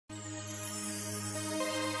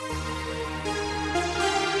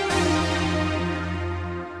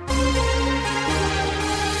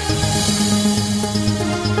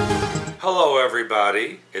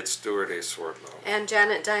everybody. It's Stewart A. Swerdlow. And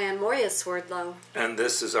Janet Diane Moya Swerdlow. And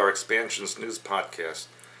this is our Expansions News Podcast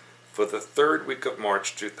for the third week of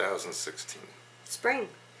March 2016. Spring.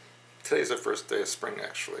 Today's the first day of spring,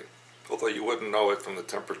 actually. Although you wouldn't know it from the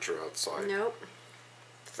temperature outside. Nope.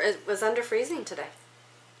 It was under freezing today.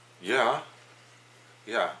 Yeah.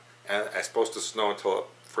 And it's supposed to snow until the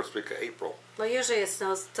first week of April. Well, usually it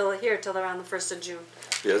snows till around the 1st of June.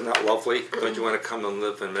 Yeah, isn't that lovely? Don't you want to come and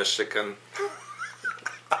live in Michigan?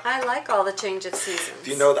 I like all the change of seasons.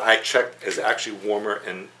 Do you know that I checked, it's actually warmer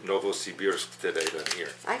in Novosibirsk today than here?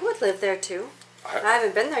 I would live there too. I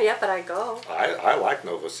haven't been there yet, but I'd go. I like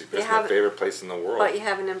Novosibirsk. It's my favorite place in the world. But you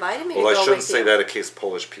haven't invited me to go Well, with I you. shouldn't say that in case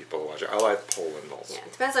Polish people watch it. I like Poland also. Yeah,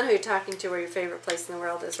 it depends on who you're talking to where your favorite place in the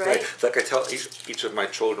world is, right? Like I tell each of my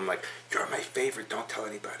children, like, you're my favorite, don't tell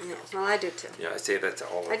anybody else. Well, I do too. Yeah, I say that to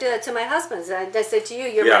all of them. I do that to my husbands. I say to you,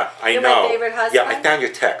 you're my favorite husband. Yeah, I found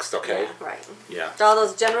your text, okay? Yeah, right. Yeah. To all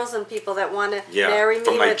those generals and people that want to marry me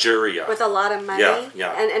from Nigeria. with a lot of money.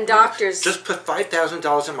 Yeah. And doctors. Just put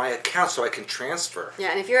 $5,000 in my account so I can transfer.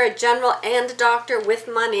 Yeah, and if you're a general and a doctor with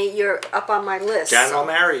money, you're up on my list. Jan will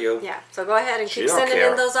marry you. Yeah, so go ahead and keep sending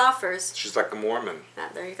in those offers. She's like a Mormon. Yeah,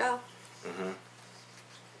 there you go. Mm-hmm.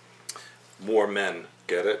 More men,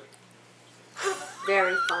 get it?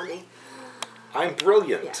 Very funny. I'm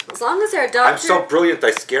brilliant. Yeah. As long as they're a doctor. I'm so brilliant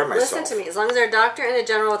I scare myself. Listen to me. As long as they're a doctor and a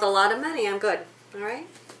general with a lot of money, I'm good. All right?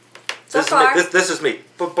 This is me.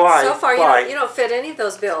 Bye-bye. So far, you don't fit any of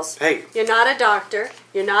those bills. Hey. You're not a doctor,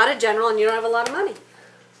 you're not a general, and you don't have a lot of money.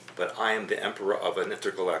 But I am the emperor of an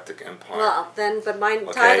intergalactic empire. Well, then, but my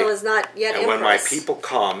title is not yet and empress. when my people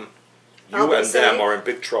come, you and them are in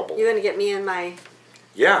big trouble. You're going to get me and my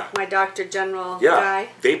doctor general guy?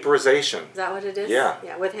 Vaporization. Is that what it is? Yeah.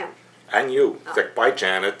 Yeah, with him. And you. It's like, bye,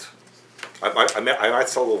 Janet. I might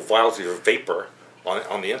sell little vials of your vapor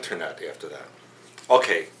on the internet after that.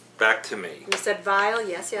 Okay, back to me. You said vial?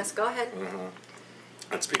 Yes, go ahead.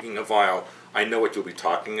 Mm-hmm. And speaking of vial, I know what you'll be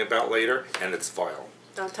talking about later, and it's vile.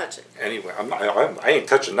 Don't touch it. Anyway, I ain't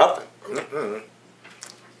touching nothing. Mm-mm.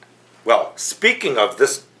 Well, speaking of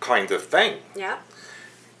this kind of thing. Yeah.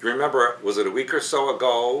 You remember, was it a week or so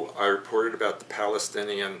ago, I reported about the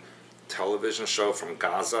Palestinian television show from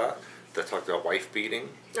Gaza that talked about wife beating?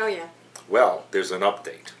 Oh, yeah. Well, there's an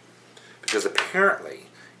update. Because apparently,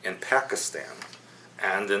 in Pakistan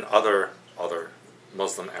and in other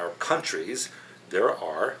Muslim Arab countries, there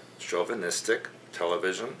are chauvinistic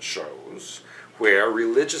television shows where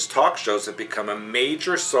religious talk shows have become a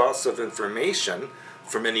major source of information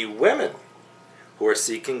for many women who are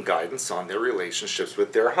seeking guidance on their relationships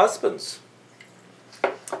with their husbands.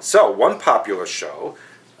 So, one popular show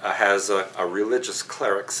has a religious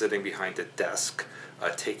cleric sitting behind a desk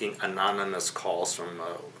taking anonymous calls from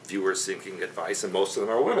viewers seeking advice, and most of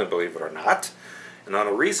them are women, believe it or not. And on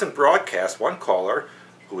a recent broadcast, one caller,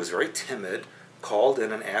 who was very timid, called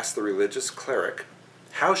in and asked the religious cleric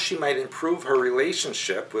how she might improve her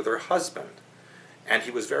relationship with her husband. And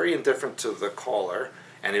he was very indifferent to the caller,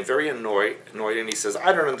 and very annoyed, and he says,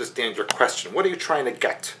 I don't understand your question. What are you trying to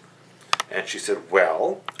get? And she said,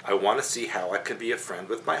 well, I want to see how I can be a friend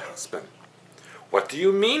with my husband. What do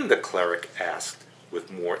you mean? The cleric asked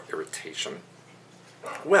with more irritation.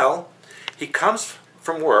 Well, he comes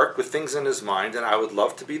from work with things in his mind, and I would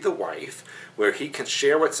love to be the wife where he can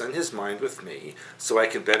share what's in his mind with me so I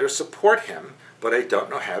can better support him, but I don't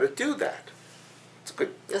know how to do that. It's a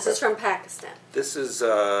good question. This is from Pakistan. This is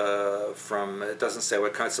from, it doesn't say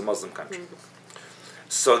what kind, it's a Muslim country.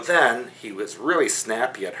 So then he was really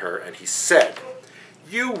snappy at her, and he said,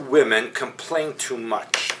 you women complain too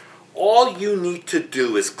much. All you need to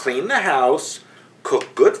do is clean the house,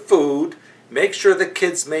 cook good food, make sure the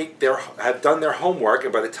kids have done their homework,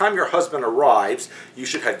 and by the time your husband arrives, you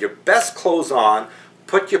should have your best clothes on,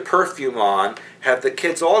 put your perfume on, have the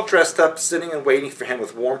kids all dressed up, sitting and waiting for him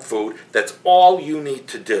with warm food. That's all you need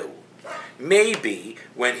to do. Maybe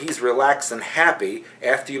when he's relaxed and happy,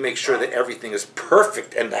 after you make sure that everything is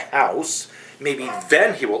perfect in the house, maybe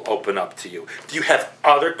then he will open up to you. Do you have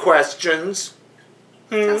other questions?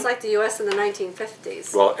 Sounds like the U.S. in the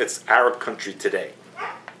 1950s. Well, it's Arab country today.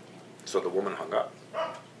 So the woman hung up.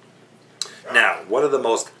 Now, one of the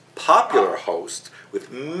most popular hosts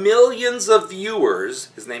with millions of viewers,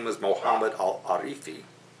 his name is Mohammed Al-Arifi,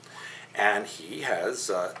 and he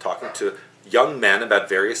has talking to young men about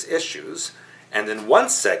various issues, and in one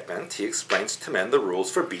segment he explains to men the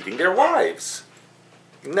rules for beating their wives.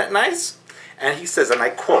 Isn't that nice? And he says, and I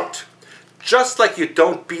quote, just like you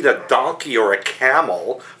don't beat a donkey or a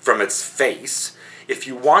camel from its face, if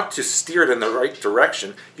you want to steer it in the right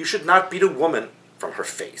direction, you should not beat a woman from her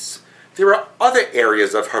face. There are other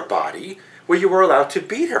areas of her body where you were allowed to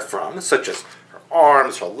beat her from, such as her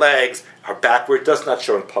arms, her legs, her back, where it does not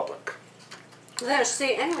show in public. There,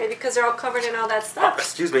 see, anyway, because they're all covered in all that Oh, stuff.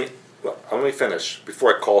 excuse me. Well, let me finish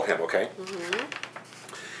before I call him, okay?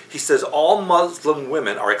 He says all Muslim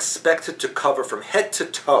women are expected to cover from head to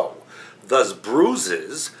toe, thus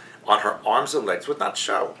bruises on her arms and legs would not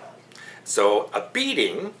show. So a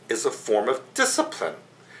beating is a form of discipline.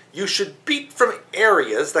 You should beat from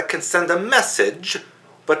areas that can send a message,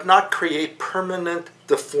 but not create permanent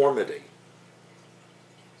deformity.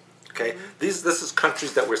 Okay? This is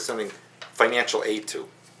countries that we're sending financial aid to.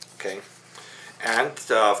 Okay? And,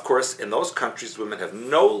 of course, in those countries, women have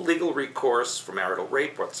no legal recourse for marital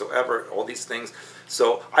rape whatsoever, all these things.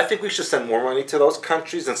 So I think we should send more money to those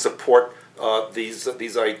countries and support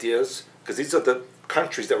these ideas, because these are the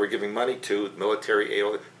countries that we're giving money to, military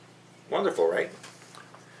aid. Wonderful, right?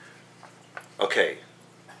 Okay,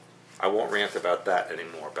 I won't rant about that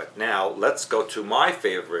anymore. But now let's go to my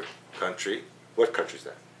favorite country. What country is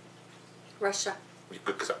that? Russia.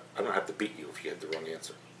 Because I don't have to beat you if you had the wrong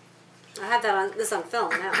answer. I have that on film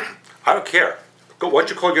now. I don't care. Go. What'd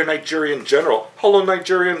you call your Nigerian general? Hello,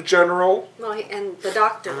 Nigerian general. Well, and the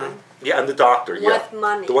doctor one. Yeah, and the doctor. With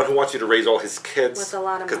money. The one who wants you to raise all his kids. With a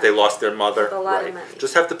lot of because money. they lost their mother. With a lot of money.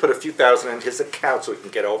 Just have to put a few thousand in his account so he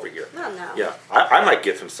can get over here. No. Yeah, I might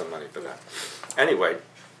give him some money for that. Anyway,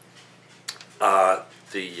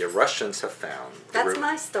 the Russians have found... That's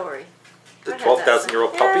my story. The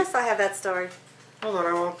 12,000-year-old puppy? Yes, I have that story. Hold on,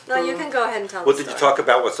 I won't... No, you can go ahead and tell Well, the did story. you talk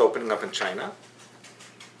about what's opening up in China?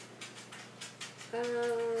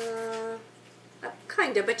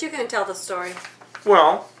 Kind of, but you can tell the story.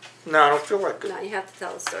 Well, no, I don't feel like it. No, you have to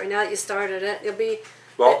tell the story. Now that you started it, you'll be...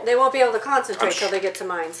 Well, they won't be able to concentrate till they get to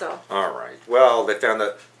mine, so... All right. Well, they found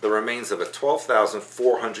the remains of a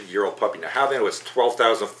 12,400-year-old puppy. Now, how they know it's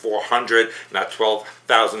 12,400, not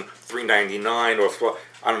 12,399, or 12...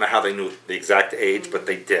 I don't know how they knew the exact age, but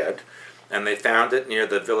they did. And they found it near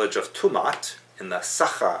the village of Tumat in the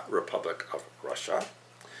Sakha Republic of Russia.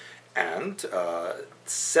 And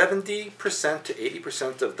 70% to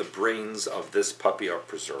 80% of the brains of this puppy are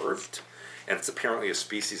preserved. And it's apparently a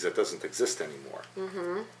species that doesn't exist anymore.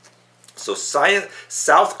 So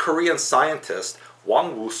South Korean scientist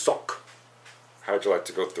Wang Woo-sok, how would you like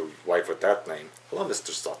to go through life with that name? Hello,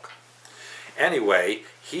 Mr. Sok. Anyway,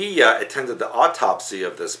 he attended the autopsy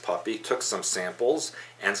of this puppy, took some samples,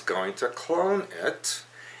 and is going to clone it.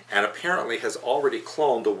 And apparently has already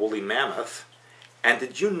cloned a woolly mammoth. And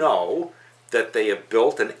did you know that they have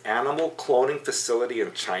built an animal cloning facility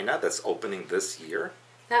in China that's opening this year?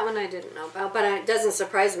 That one I didn't know about, but it doesn't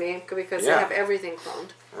surprise me because they have everything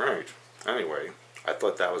cloned. Right. Anyway, I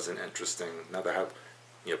thought that was an interesting... Now they have,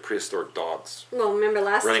 prehistoric dogs. Well, remember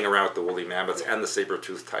last... Running around with the woolly mammoths and the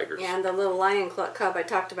saber-toothed tigers. Yeah, and the little lion cub I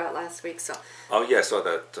talked about last week, so... Oh, yeah, I saw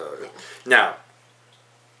that. Now,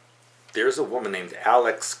 there's a woman named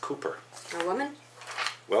Alex Cooper. A woman?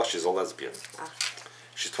 Well, she's a lesbian. Ah.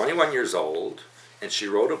 She's 21 years old, and she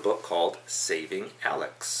wrote a book called Saving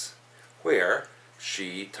Alex, where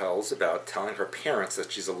she tells about telling her parents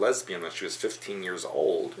that she's a lesbian when she was 15 years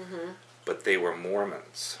old, but they were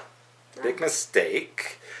Mormons. Big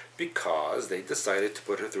mistake, because they decided to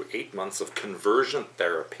put her through 8 months of conversion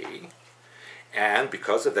therapy, and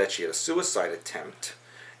because of that she had a suicide attempt,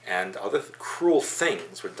 and other cruel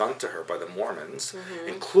things were done to her by the Mormons,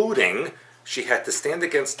 including she had to stand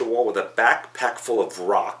against the wall with a backpack full of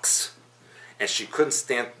rocks, and she couldn't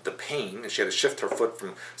stand the pain, and she had to shift her foot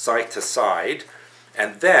from side to side.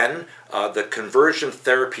 And then the conversion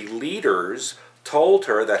therapy leaders told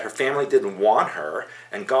her that her family didn't want her,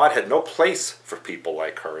 and God had no place for people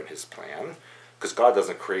like her in his plan, because God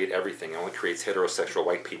doesn't create everything. He only creates heterosexual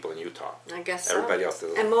white people in Utah. I guess so. Everybody else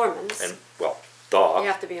does. And Mormons. And, well, duh. You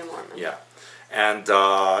have to be a Mormon. Yeah. And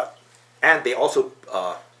they also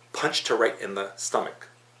punched her right in the stomach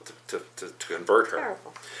to convert her.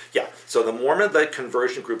 Terrible. Yeah. So the Mormon-led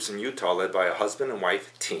conversion groups in Utah, led by a husband and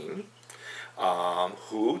wife team,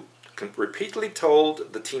 who repeatedly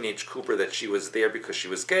told the teenage Cooper that she was there because she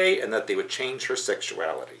was gay and that they would change her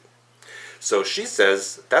sexuality. So she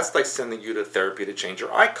says, that's like sending you to therapy to change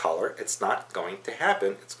your eye color. It's not going to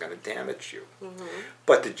happen. It's going to damage you.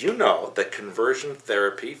 But did you know that conversion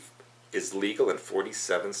therapy is legal in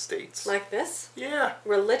 47 states? Like this? Yeah.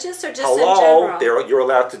 Religious or just Hello, in general? you're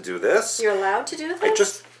allowed to do this. You're allowed to do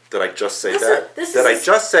this? Did I just say Listen, that? Did I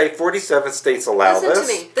just say 47 states allow this?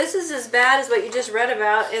 Listen to me. This is as bad as what you just read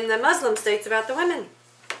about in the Muslim states about the women.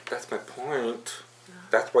 That's my point.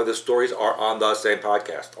 That's why the stories are on the same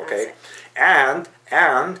podcast, okay? And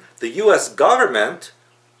the U.S. government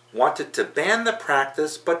wanted to ban the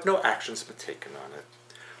practice, but no action's been taken on it.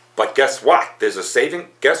 But guess what? There's a saving.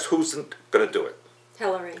 Guess who's going to do it?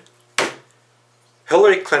 Hillary.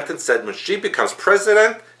 Hillary Clinton said when she becomes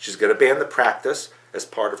president, she's going to ban the practice as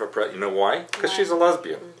part of her. You know why? Because she's a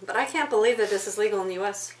lesbian. But I can't believe that this is legal in the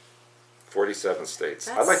U.S. 47 states.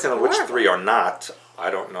 That's I'd like to know which horrible. 3 are not. I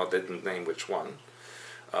don't know. They didn't name which one.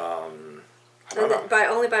 I don't know.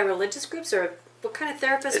 Only by religious groups, or what kind of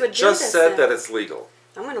therapist would It do this? just said then? that it's legal.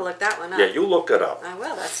 I'm going to look that one up. Yeah, you look it up. I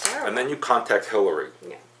will. That's terrible. And then you contact Hillary.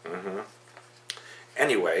 Yeah.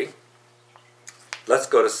 Anyway, let's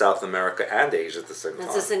go to South America and Asia at the same time.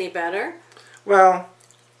 Is this any better? Well,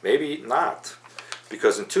 maybe not.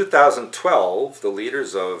 Because in 2012, the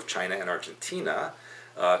leaders of China and Argentina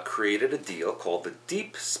created a deal called the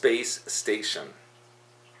Deep Space Station.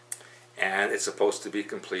 And it's supposed to be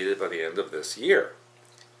completed by the end of this year.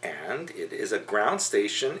 And it is a ground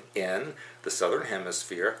station in the southern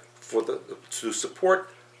hemisphere to support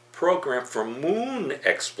program for moon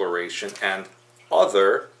exploration and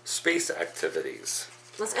other space activities.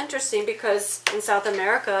 Well, it's interesting because in South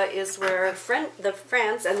America is where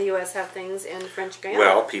France and the U.S. have things in French Guiana.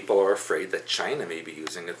 Well, people are afraid that China may be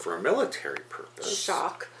using it for a military purpose.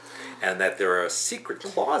 Shock. And that there are secret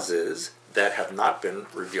clauses that have not been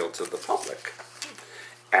revealed to the public.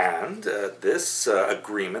 And this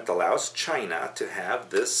agreement allows China to have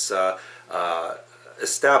this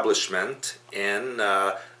establishment in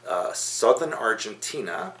southern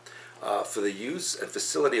Argentina for the use and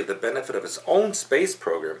facility of the benefit of its own space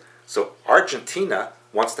program. So Argentina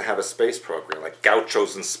wants to have a space program, like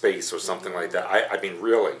Gauchos in Space or something like that. I mean,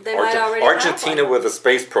 really. They might already have Argentina one. with a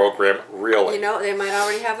space program, really. You know, they might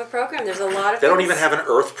already have a program. There's a lot of They don't things. even have an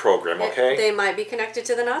Earth program, okay? They might be connected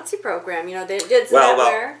to the Nazi program. You know, they did Well,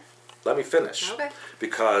 where... let me finish. Okay.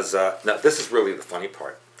 Because, now this is really the funny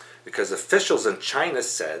part. Because officials in China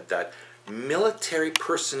said that military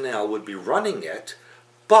personnel would be running it,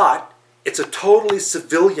 but it's a totally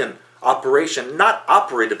civilian operation, not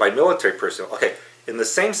operated by military personnel. Okay, in the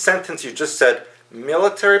same sentence you just said,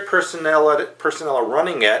 military personnel are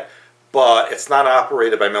running it, but it's not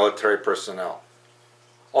operated by military personnel.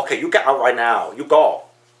 Okay, you get out right now. You go.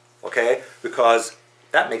 Okay? Because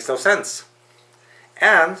that makes no sense.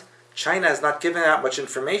 And China has not given out much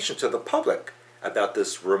information to the public about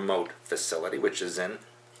this remote facility, which is in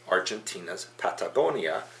Argentina's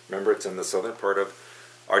Patagonia. Remember, it's in the southern part of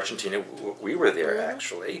Argentina. We were there,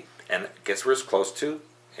 actually. And guess where it's close to?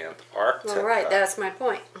 Antarctica. Well, right, that's my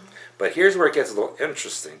point. But here's where it gets a little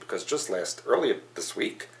interesting, because just earlier this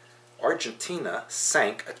week, Argentina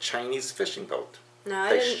sank a Chinese fishing boat. No,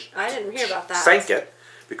 I didn't hear about that. Sank it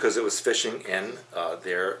because it was fishing in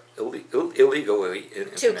their illegally in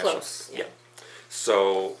Too international. close. Yeah.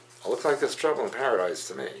 So it looks like there's trouble in paradise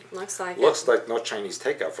to me. Looks like Looks like no Chinese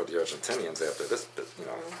takeout for the Argentinians after this, you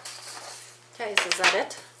know. Okay, so is that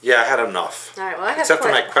it? Yeah, I had enough. All right, well, I have Except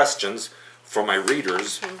for my questions for my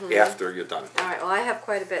readers after you're done. All right, well, I have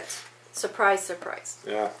quite a bit. Surprise, surprise.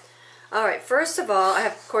 Yeah. All right, first of all, I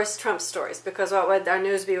have, of course, Trump stories, because what would our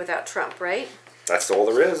news be without Trump, right? That's all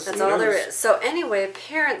there is. That's all there is. So anyway,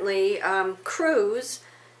 apparently, Cruz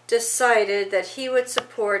decided that he would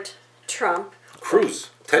support Trump.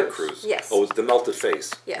 Ted Cruz. Yes. Oh, it's the melted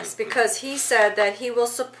face. Yes, because he said that he will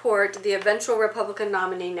support the eventual Republican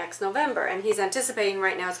nominee next November, and he's anticipating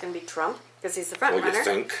right now it's going to be Trump, because he's the front Well, runner. you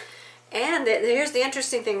think? And here's the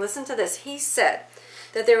interesting thing. Listen to this. He said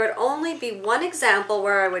that there would only be one example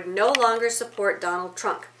where I would no longer support Donald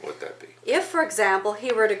Trump. What would that be? If, for example,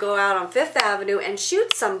 he were to go out on Fifth Avenue and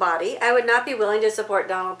shoot somebody, I would not be willing to support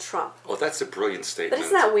Donald Trump. Oh, that's a brilliant statement. But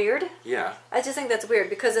isn't that weird? Yeah. I just think that's weird,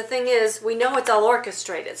 because the thing is, we know it's all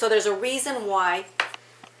orchestrated. So there's a reason why...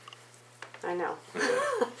 I know.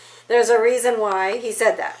 There's a reason why he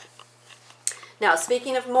said that. Now,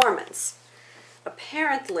 speaking of Mormons,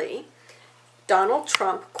 apparently Donald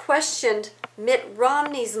Trump questioned Mitt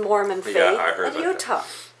Romney's Mormon faith I heard in about Utah.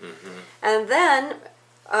 And then...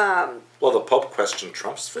 well, the Pope questioned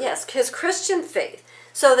Trump's faith. Yes, his Christian faith.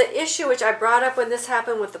 So the issue which I brought up when this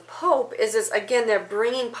happened with the Pope is again, they're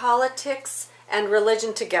bringing politics and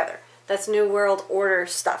religion together. That's New World Order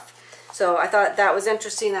stuff. So I thought that was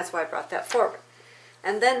interesting. That's why I brought that forward.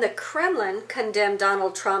 And then the Kremlin condemned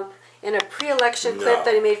Donald Trump in a pre-election clip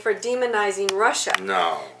that he made for demonizing Russia.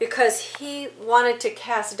 No. Because he wanted to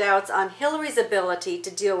cast doubts on Hillary's ability to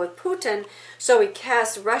deal with Putin, so he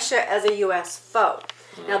cast Russia as a U.S. foe.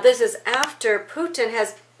 Now, this is after Putin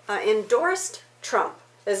has endorsed Trump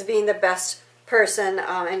as being the best person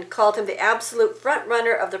and called him the absolute front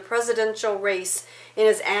runner of the presidential race in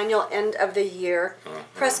his annual end-of-the-year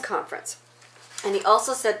press conference. And he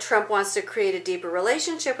also said Trump wants to create a deeper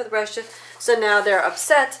relationship with Russia, so now they're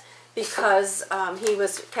upset because he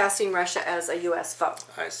was casting Russia as a U.S. foe.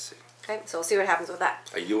 I see. Okay, so we'll see what happens with that.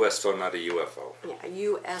 A U.S. foe, not a UFO. Yeah, a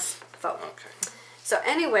U.S. foe. Okay. So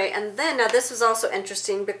anyway, and then, now this was also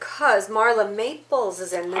interesting because Marla Maples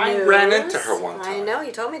is in the news. I ran into her one time. I know,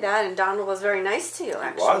 you told me that, and Donald was very nice to you,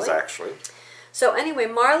 actually. He was, actually. So anyway,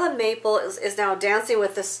 Marla Maples is now Dancing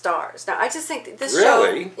with the Stars. Now, I just think this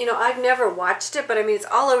Really? show, you know, I've never watched it, but I mean, it's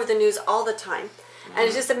all over the news all the time. And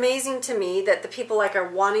it's just amazing to me that the people like are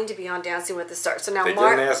wanting to be on Dancing with the Stars. So now They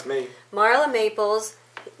didn't ask me. Marla Maples,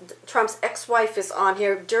 Trump's ex-wife, is on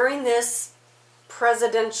here during this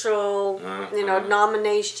presidential, you know,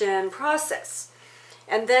 nomination process.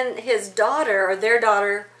 And then his daughter, or their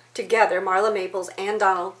daughter together, Marla Maples and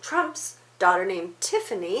Donald Trump's daughter named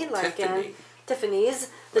Tiffany, like in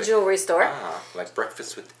Tiffany's, the jewelry store. Ah, like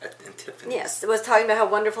breakfast with in Tiffany's. Yes, it was talking about how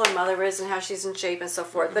wonderful her mother is and how she's in shape and so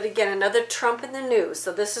forth. But again, another Trump in the news.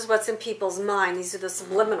 So this is what's in people's mind. These are the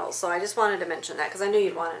subliminals. So I just wanted to mention that because I knew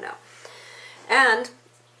you'd want to know. And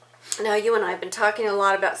now you and I have been talking a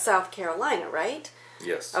lot about South Carolina, right?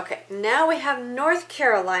 Yes. Okay, now we have North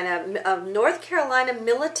Carolina, a North Carolina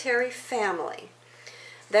military family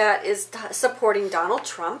that is supporting Donald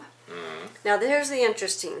Trump. Now, here's the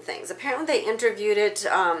interesting things. Apparently, they interviewed it,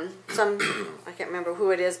 some, I can't remember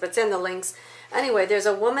who it is, but it's in the links. Anyway, there's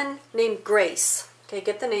a woman named Grace. Okay,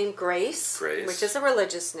 get the name Grace, which is a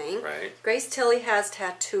religious name. Right. Grace Tilley has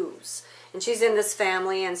tattoos, and she's in this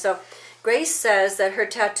family. And so Grace says that her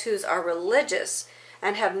tattoos are religious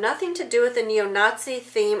and have nothing to do with the neo-Nazi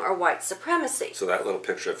theme or white supremacy. So that little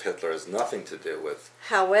picture of Hitler has nothing to do with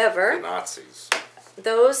However, the Nazis.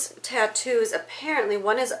 Those tattoos, apparently,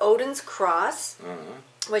 one is Odin's cross,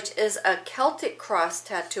 which is a Celtic cross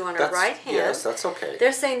tattoo on her right hand. Yes, that's okay.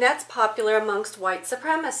 They're saying that's popular amongst white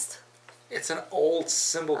supremacists. It's an old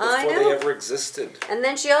symbol before they ever existed. And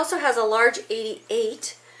then she also has a large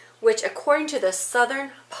 88, which according to the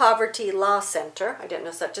Southern Poverty Law Center, I didn't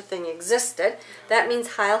know such a thing existed, that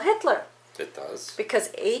means Heil Hitler. It does. Because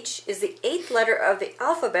H is the 8th letter of the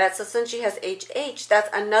alphabet, so since she has HH, that's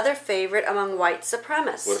another favorite among white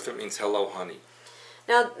supremacists. What if it means hello, honey?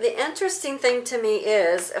 Now, the interesting thing to me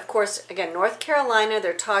is, of course, again, North Carolina,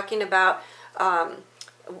 they're talking about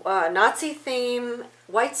Nazi theme,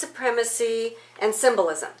 white supremacy, and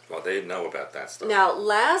symbolism. Well, they know about that stuff. Now,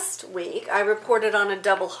 last week, I reported on a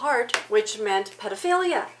double heart, which meant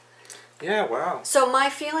pedophilia. Yeah, wow. So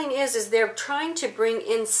my feeling is they're trying to bring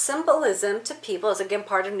in symbolism to people as, again,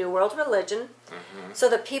 part of New World religion, so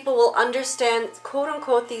that people will understand,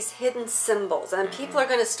 quote-unquote, these hidden symbols. And people are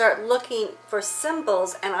going to start looking for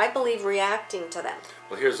symbols and, I believe, reacting to them.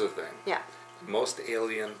 Well, here's the thing. Yeah. Most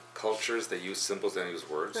alien cultures, they use symbols, they don't use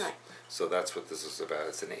words. Right. So that's what this is about.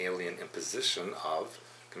 It's an alien imposition of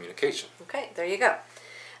communication. Okay, there you go.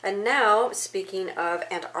 And now, speaking of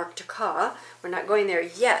Antarctica, we're not going there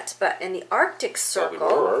yet, but in the Arctic Circle... Well,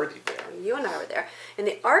 we were already there. You and I were there. In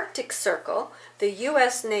the Arctic Circle, the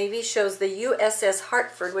U.S. Navy shows the USS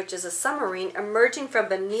Hartford, which is a submarine, emerging from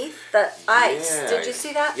beneath the ice. Yeah. Did you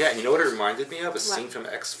see that? Yeah, and you know what it reminded me of? A scene from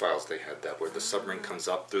X-Files they had that, where the submarine comes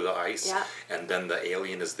up through the ice, and then the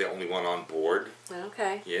alien is the only one on board.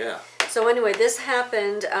 Okay. Yeah. So anyway, this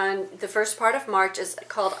happened on the first part of March. Is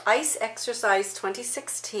called Ice Exercise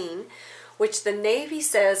 2016, which the Navy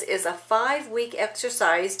says is a 5-week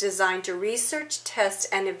exercise designed to research, test,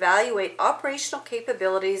 and evaluate operational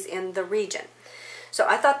capabilities in the region. So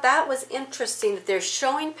I thought that was interesting that they're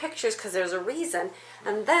showing pictures because there's a reason.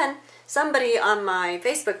 And then somebody on my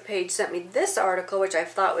Facebook page sent me this article, which I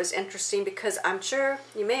thought was interesting because I'm sure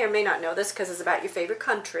you may or may not know this because it's about your favorite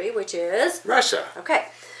country, which is... Russia. Okay.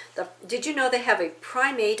 Did you know they have a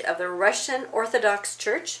primate of the Russian Orthodox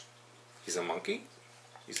Church? He's a monkey?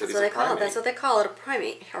 You That's said he's what they a call it. primate. That's what they call it, a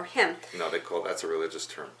primate, or him. No, that's a religious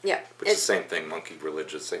term. Yeah. Which is the same thing, monkey,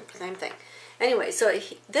 religious, same thing. Same thing. Anyway, so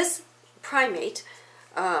this primate,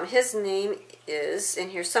 his name is in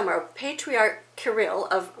here somewhere, Patriarch Kirill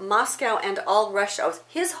of Moscow and all Russia.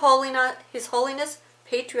 His Holiness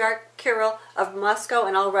Patriarch Kirill of Moscow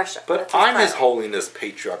and all Russia. But I'm His Holiness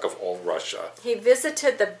Patriarch of all Russia. He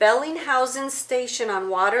visited the Bellinghausen Station on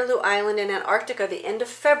Waterloo Island in Antarctica the end of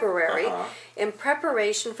February in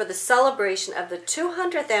preparation for the celebration of the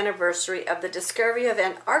 200th anniversary of the discovery of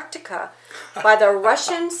Antarctica by the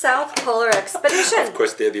Russian South Polar Expedition. Of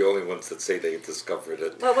course, they're the only ones that say they discovered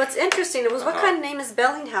it. Well, what's interesting, it was what kind of name is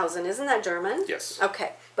Bellinghausen? Isn't that German? Yes.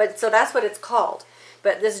 Okay, but so that's what it's called.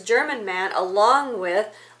 But this German man, along with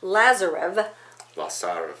Lazarev,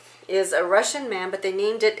 is a Russian man, but they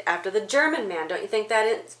named it after the German man. Don't you think that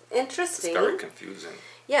is interesting? It's very confusing.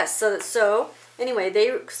 Yes, so anyway, they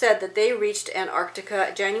said that they reached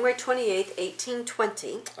Antarctica January 28th,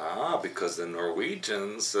 1820. Ah, because the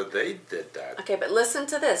Norwegians, they did that. Okay, but listen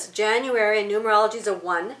to this. January in numerology is a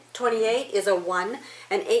 1, 28 is a 1,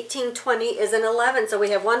 and 1820 is an 11. So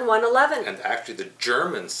we have 1, 1, 11. And actually the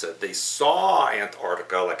Germans said they saw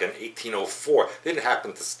Antarctica like in 1804. They didn't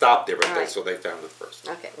happen to stop there, but so they found it first.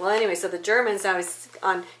 Okay, well anyway, so the Germans now is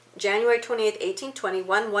on January 28th, 1820,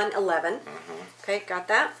 1, 1, 11. Okay, got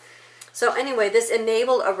that? So anyway, this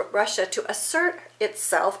enabled Russia to assert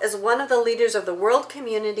itself as one of the leaders of the world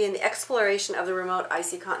community in the exploration of the remote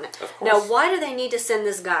icy continent. Of course. Now, why do they need to send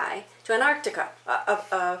this guy to Antarctica?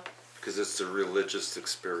 Because it's a religious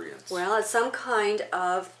experience. Well, it's some kind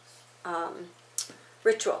of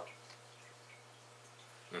ritual.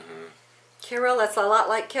 Kirill, that's a lot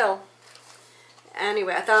like kill.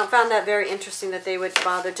 Anyway, I found that very interesting that they would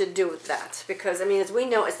bother to do that. Because, I mean, as we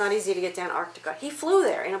know, it's not easy to get to Antarctica. He flew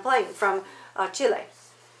there in a plane from Chile.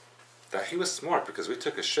 He was smart because we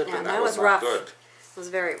took a ship and that was was rough. not good. It was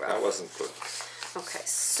very rough. That wasn't good. Okay,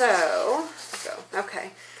 so,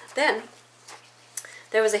 then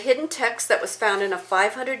there was a hidden text that was found in a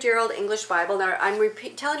 500-year-old English Bible. Now, I'm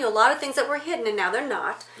telling you a lot of things that were hidden, and now they're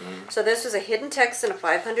not. So this was a hidden text in a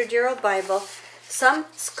 500-year-old Bible. Some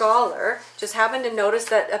scholar just happened to notice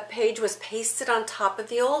that a page was pasted on top of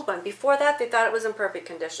the old one. Before that, they thought it was in perfect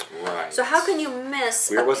condition. Right. So how can you miss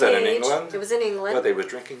Where a was page? that, in England? It was in England. Well, they were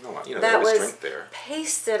drinking the wine. You know, that they always was drink there.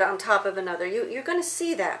 pasted on top of another. You're going to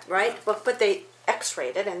see that, right? But they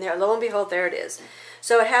x-rayed it, and there, lo and behold, there it is.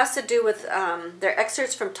 So it has to do with their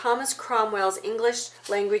excerpts from Thomas Cromwell's English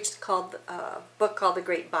language book called The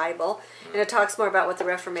Great Bible, and it talks more about what the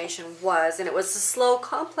Reformation was, and it was a slow,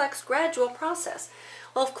 complex, gradual process.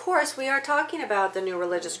 Well, of course, we are talking about the New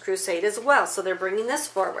Religious Crusade as well, so they're bringing this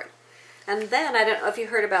forward. And then, I don't know if you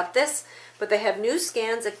heard about this, but they have new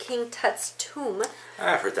scans of King Tut's tomb.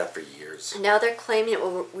 I've heard that for years. Now they're claiming it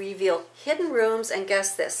will reveal hidden rooms, and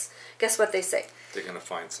guess this. Guess what they say? They're going to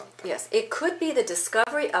find something. Yes, it could be the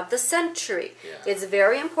discovery of the century. Yeah. It's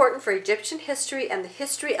very important for Egyptian history and the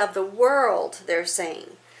history of the world, they're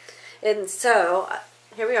saying. And so,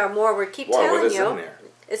 here we are, more. We keep telling what is you. in there?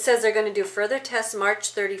 It says they're going to do further tests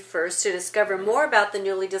March 31st to discover more about the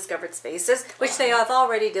newly discovered spaces, which they have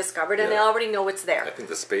already discovered, and they already know what's there. I think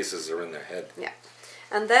the spaces are in their head. Yeah.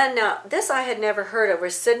 And then, this I had never heard of, where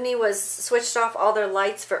Sydney was switched off all their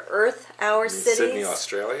lights for Earth Hour cities. Sydney,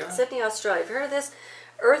 Australia? Sydney, Australia. Have you heard of this?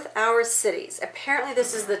 Earth Hour cities. Apparently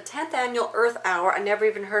this is the 10th annual Earth Hour. I never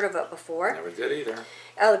even heard of it before. Never did either.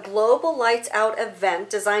 A global lights out event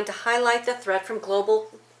designed to highlight the threat from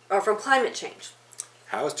from climate change.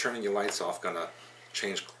 How is turning your lights off going to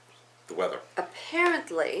change the weather?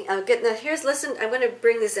 Apparently, listen, I'm going to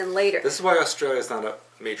bring this in later. This is why Australia is not a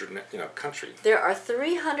major, country. There are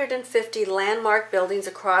 350 landmark buildings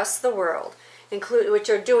across the world, which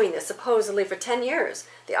are doing this supposedly for 10 years.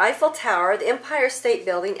 The Eiffel Tower, the Empire State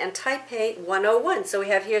Building, and Taipei 101. So we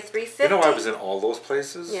have here 350. You know, I was in all those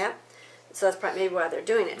places. Yeah. So that's probably maybe why they're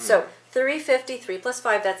doing it. So 350, 3 plus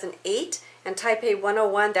 5, that's an 8. And Taipei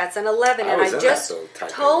 101, that's an 11. And I just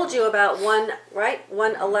told you about 1, right?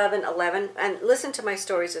 1, 11, 11. And listen to my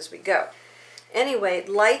stories as we go. Anyway,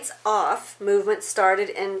 lights off movement started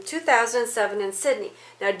in 2007 in Sydney.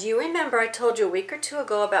 Now, do you remember I told you a week or two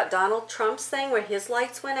ago about Donald Trump's thing where his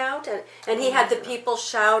lights went out? And he had the people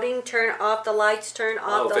shouting, turn off the lights, turn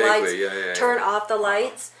off the lights, turn off the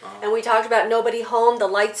lights. And we talked about nobody home, the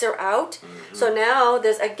lights are out. So now,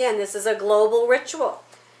 this is a global ritual.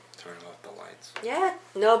 Turn off the lights. Yeah,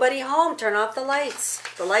 nobody home, turn off the lights.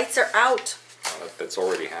 The lights are out. That's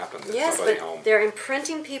already happened. Yes, but they're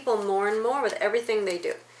imprinting people more and more with everything they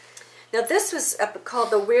do. Now, this was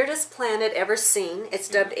called the weirdest planet ever seen. It's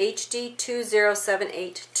dubbed HD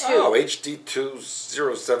 20782. Oh, HD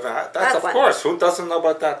 207. That's of course. Who doesn't know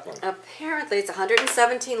about that one? Apparently, it's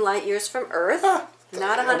 117 light years from Earth. Not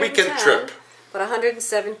 110, a weekend trip. But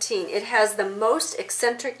 117. It has the most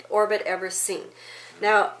eccentric orbit ever seen.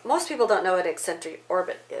 Now, most people don't know what an eccentric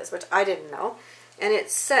orbit is, which I didn't know. And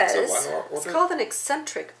it says, it's called an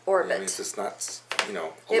eccentric orbit. It means it's not,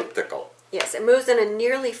 elliptical. Yes, it moves in a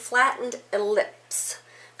nearly flattened ellipse,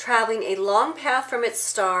 traveling a long path from its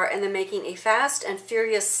star and then making a fast and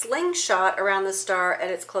furious slingshot around the star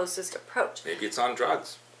at its closest approach. Maybe it's on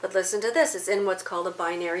drugs. But listen to this, it's in what's called a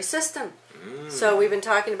binary system. So we've been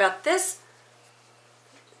talking about this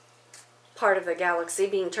part of the galaxy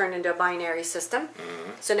being turned into a binary system.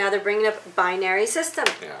 So now they're bringing up a binary system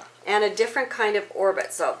and a different kind of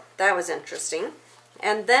orbit. So that was interesting.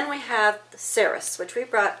 And then we have Ceres, which we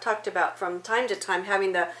talked about from time to time,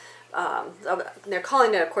 having they're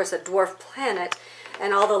calling it, of course, a dwarf planet.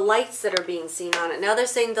 and all the lights that are being seen on it. Now they're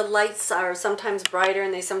saying the lights are sometimes brighter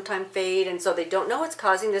and they sometimes fade, and so they don't know what's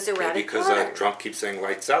causing this erratic Because pattern. Trump keeps saying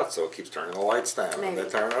lights out, so it keeps turning the lights down. Maybe. And they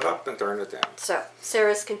turn it up and turn it down. So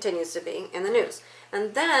Ceres continues to be in the news.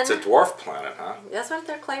 And then... It's a dwarf planet, huh? That's what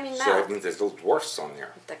they're claiming now. So that means there's little dwarfs on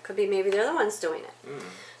there. That could be maybe they're the ones doing it.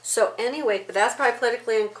 So anyway, but that's probably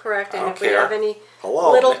politically incorrect. And I don't if we care. have any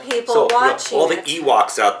Hello. little people So, watching all the it,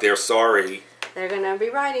 Ewoks out there, sorry. they're going to be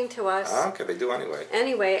writing to us. Okay, they do anyway.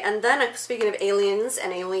 Anyway, and then speaking of aliens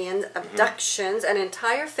and alien abductions, an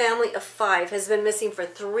entire family of 5 has been missing for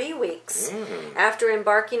 3 weeks after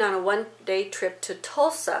embarking on a one-day trip to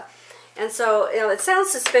Tulsa. And so, it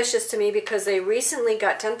sounds suspicious to me because they recently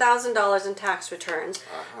got $10,000 in tax returns.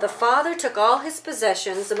 The father took all his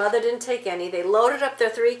possessions. The mother didn't take any. They loaded up their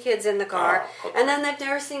 3 kids in the car, and then they've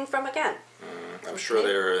never seen from again. I'm sure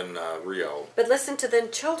they're in Rio. But listen to the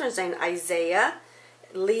children's name: Isaiah,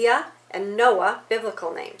 Leah, and Noah,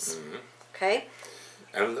 biblical names. Okay?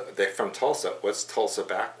 And they're from Tulsa. What's Tulsa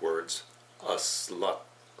backwards? A slut.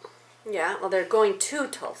 Yeah, well, they're going to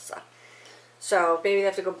Tulsa. So maybe they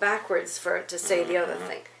have to go backwards for it to say the other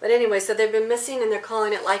thing. But anyway, so they've been missing, and they're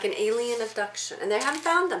calling it like an alien abduction. And they haven't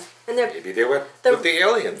found them. And they're, Maybe they went with the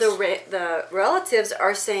aliens. the relatives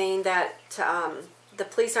are saying that the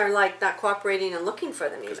police are like not cooperating and looking for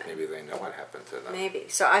them even. Because maybe they know what happened to them. Maybe.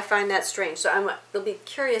 So I find that strange. So we'll be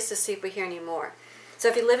curious to see if we hear any more. So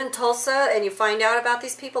if you live in Tulsa and you find out about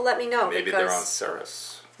these people, let me know. Maybe they're on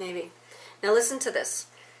Ceres. Maybe. Now listen to this.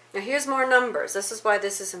 Now here's more numbers. This is why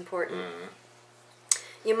this is important.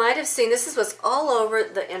 You might have seen, this was all over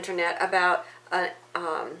the internet, about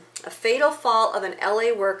a fatal fall of an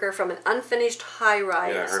LA worker from an unfinished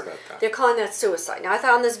high-rise. Yeah, I heard about that. They're calling that suicide. Now I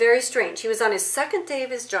found this very strange. He was on his 2nd day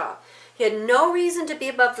of his job. He had no reason to be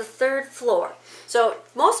above the 3rd floor. So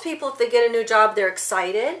most people, if they get a new job, they're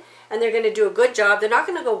excited and they're going to do a good job. They're not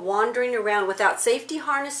going to go wandering around without safety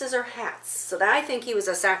harnesses or hats. So that, I think he was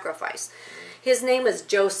a sacrifice. His name was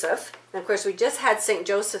Joseph. And of course, we just had St.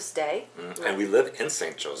 Joseph's Day. And we live in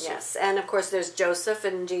St. Joseph. Yes, and of course there's Joseph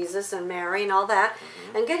and Jesus and Mary and all that.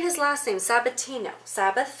 And get his last name, Sabatino.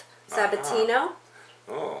 Sabbath, Sabatino.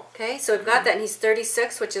 Oh. Okay, so we've got that, and he's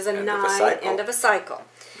 36, which is a End 9, of a cycle. end of a cycle.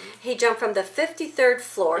 He jumped from the 53rd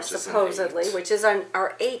floor, Which is an supposedly, 8. which is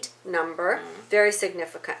our 8 number. Very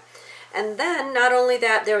significant. And then, not only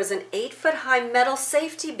that, there was an 8-foot-high metal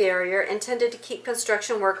safety barrier intended to keep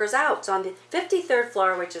construction workers out. So on the 53rd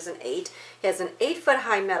floor, which is an 8, he has an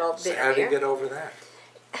 8-foot-high metal So barrier. how did he get over that?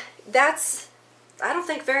 That's, I don't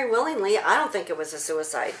think very willingly. I don't think it was a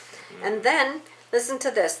suicide. And then, listen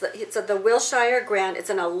to this. It's at the Wilshire Grand. It's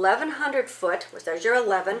an 1,100 foot, which there's your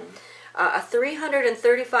 11, a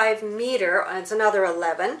 335 meter, and it's another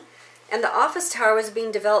 11. And the office tower was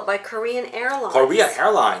being developed by Korean Airlines. Korean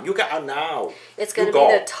Airline, you got now. It's going to be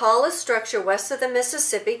the tallest structure west of the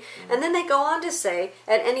Mississippi. And then they go on to say,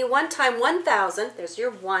 at any one time, 1,000, there's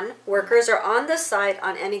your 1, workers are on the site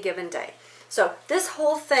on any given day. So this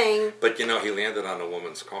whole thing... But you know, he landed on a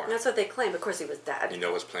woman's car. That's what they claim. Of course he was dead. You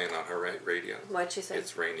know what's playing on her radio? What'd she say?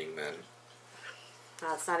 It's Raining Men.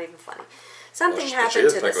 Oh, it's not even funny. Something She happened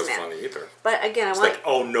didn't to think this it was man. funny either. But again, It's like,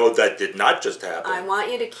 oh no, that did not just happen. I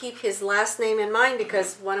want you to keep his last name in mind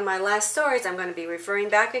because one of my last stories, I'm going to be referring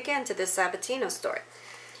back again to this Sabatino story.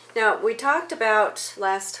 Now, we talked about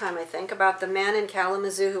last time, I think, about the man in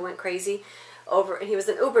Kalamazoo who went crazy over, he was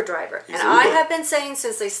an Uber driver. He's and Uber. I have been saying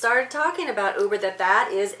since they started talking about Uber that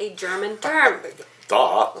is a German term.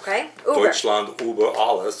 Duh. Okay? Uber. Deutschland über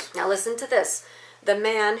alles. Now listen to this. The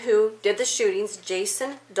man who did the shootings,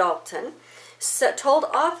 Jason Dalton, told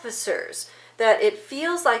officers that it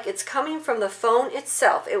feels like it's coming from the phone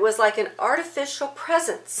itself. It was like an artificial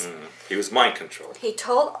presence. He was mind controlled. He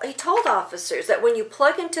told officers that when you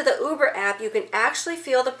plug into the Uber app, you can actually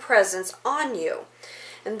feel the presence on you.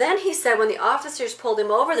 And then he said when the officers pulled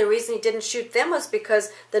him over, the reason he didn't shoot them was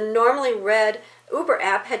because the normally red Uber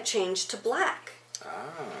app had changed to black.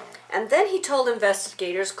 And then he told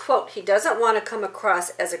investigators, quote, he doesn't want to come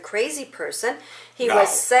across as a crazy person. He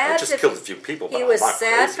was sad. I just killed a few people, but he I'm was not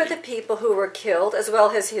sad crazy. for the people who were killed, as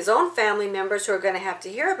well as his own family members who are going to have to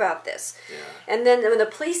hear about this. Yeah. And then when the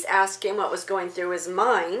police asked him what was going through his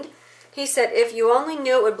mind, he said, if you only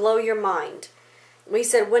knew, it would blow your mind. He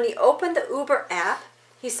said when he opened the Uber app,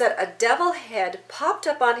 he said a devil head popped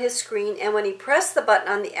up on his screen, and when he pressed the button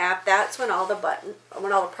on the app, that's when all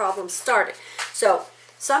the problems started. So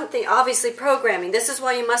something, obviously programming. This is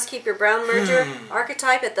why you must keep your brown merger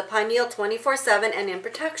archetype at the pineal 24/7 and in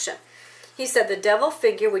protection. He said the devil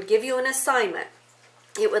figure would give you an assignment.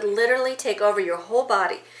 It would literally take over your whole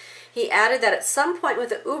body. He added that at some point with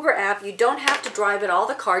the Uber app, you don't have to drive at all.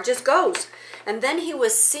 The car just goes. And then he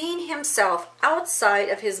was seeing himself outside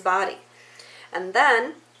of his body. And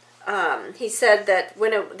then he said that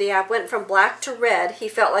when the app went from black to red, he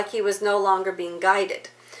felt like he was no longer being guided.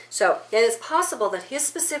 So it is possible that his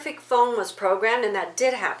specific phone was programmed, and that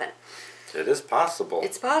did happen. It is possible.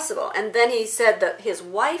 It's possible. And then he said that his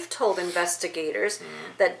wife told investigators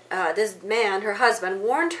that this man, her husband,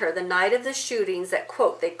 warned her the night of the shootings that,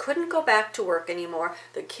 quote, they couldn't go back to work anymore,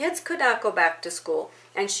 the kids could not go back to school,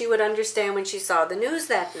 and she would understand when she saw the news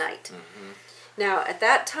that night. Now, at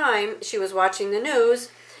that time, she was watching the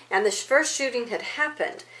news, and the first shooting had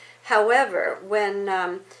happened. However,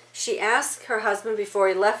 when she asked her husband before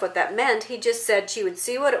he left what that meant, he just said she would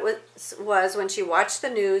see what it was when she watched the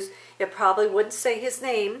news. It probably wouldn't say his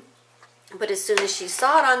name, but as soon as she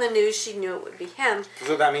saw it on the news, she knew it would be him.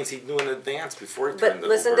 So that means he knew in advance before he turned it over. But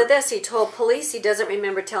listen to this. He told police he doesn't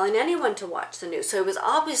remember telling anyone to watch the news. So it was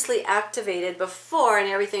obviously activated before, and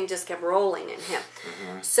everything just kept rolling in him.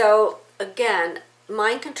 So, again,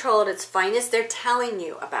 mind control at its finest. They're telling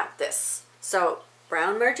you about this. So,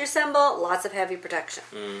 brown merger symbol, lots of heavy protection.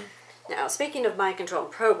 Now, speaking of mind control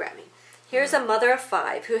and programming, here's a mother of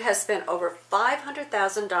 5 who has spent over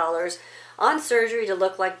 $500,000 on surgery to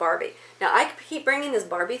look like Barbie. Now, I keep bringing this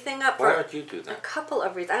Barbie thing up Why for don't you do a that? couple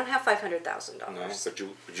of reasons. I don't have $500,000. No, but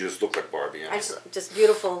you just look like Barbie. I just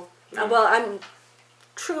beautiful. Well, I'm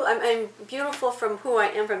beautiful from who I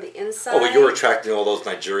am from the inside. Oh, well, you're attracting all those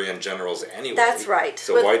Nigerian generals anyway. That's right.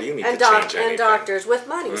 So why do you need to change anything? And doctors with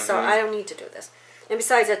money, so I don't need to do this. And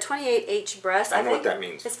besides, a 28H breast, I know what that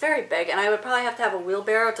means. It's very big, and I would probably have to have a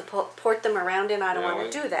wheelbarrow to port them around in. I don't want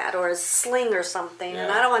to do that, or a sling or something, and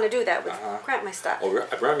I don't want to do that. Would cramp my stuff. Oh,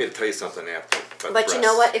 remind me to tell you something after. But you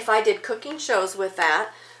know what? If I did cooking shows with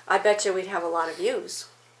that, I bet you we'd have a lot of views.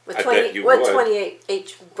 With I bet you would.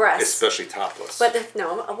 28H breasts. Especially topless. But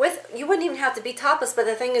you wouldn't even have to be topless, but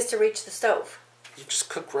the thing is to reach the stove. You just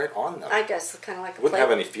cook right on them. I guess, kind of like a Wouldn't plate.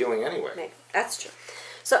 have any feeling anyway. Maybe. That's true.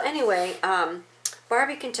 So anyway,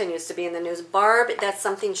 Barbie continues to be in the news. Barb, that's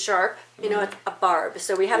something sharp. You know, it's a barb.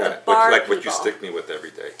 So we have the barb like what people. you stick me with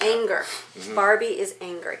every day. Anger. Barbie is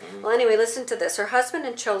angry. Well, anyway, listen to this. Her husband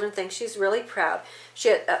and children think she's really proud.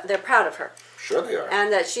 They're proud of her. Sure they are.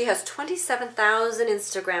 And that she has 27,000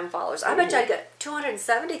 Instagram followers. I bet you I'd get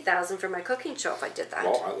 270,000 for my cooking show if I did that.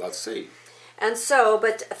 Well, let's see. And so,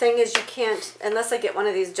 but the thing is, you can't, unless I get one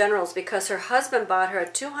of these generals, because her husband bought her a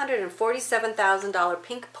 $247,000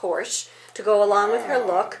 pink Porsche to go along with her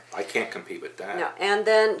look. I can't compete with that. No, and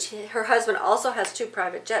then her husband also has 2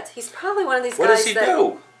 private jets. He's probably one of these What guys does he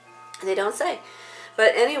do? They don't say.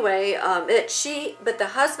 But anyway, but the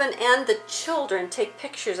husband and the children take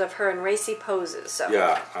pictures of her in racy poses. So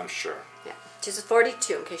Yeah, I'm sure. yeah, she's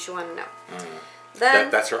 42, in case you want to know.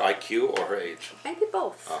 Then That's her IQ or her age? maybe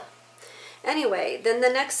both. Oh. Anyway, then the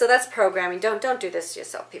next, so that's programming. Don't do this to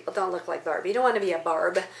yourself, people. Don't look like Barbie. You don't want to be a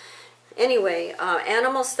Barb. Anyway,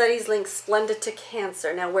 animal studies link Splenda to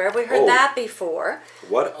cancer. Now, where have we heard that before?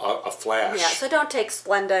 What a flash. Yeah, so don't take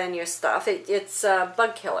Splenda in your stuff. It's a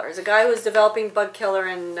bug killer. There's a guy who's developing bug killer,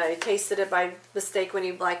 and he tasted it by mistake when he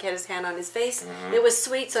had his hand on his face. It was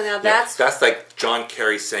sweet, so now that's like John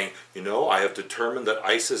Kerry saying, you know, I have determined that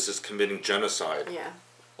ISIS is committing genocide. Yeah.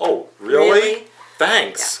 Oh, really?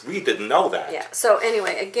 Thanks. Yeah. We didn't know that. Yeah. So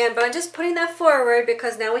anyway, again, but I'm just putting that forward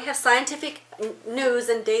because now we have scientific news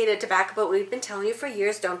and data to back up what we've been telling you for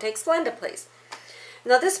years. Don't take Splenda, please.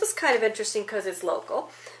 Now this was kind of interesting because it's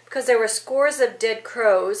local. Because there were scores of dead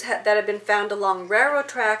crows that had been found along railroad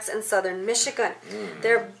tracks in southern Michigan.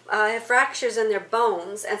 They have fractures in their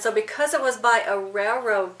bones, and so because it was by a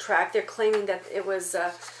railroad track, they're claiming that it was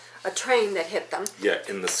a train that hit them. Yeah,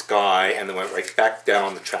 in the sky, and then went right back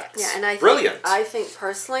down the tracks. Yeah, and Brilliant. I think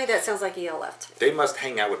personally that sounds like ELF. They must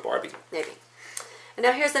hang out with Barbie. Maybe. And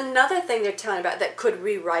now here's another thing they're telling about that could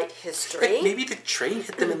rewrite history. Like maybe the train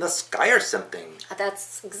hit them in the sky or something.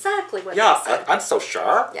 That's exactly what they said. I'm so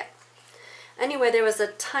sure. Yeah. Anyway, there was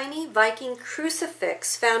a tiny Viking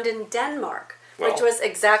crucifix found in Denmark, which was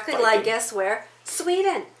exactly like, guess where?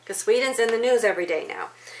 Sweden. Because Sweden's in the news every day now.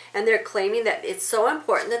 And they're claiming that it's so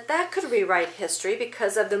important that that could rewrite history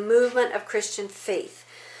because of the movement of Christian faith.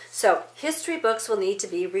 So history books will need to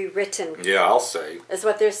be rewritten. Yeah, I'll say. Is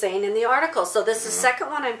what they're saying in the article. So this is the second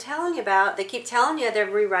one I'm telling you about. They keep telling you they're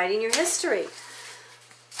rewriting your history.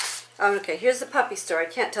 Okay, here's the puppy story. I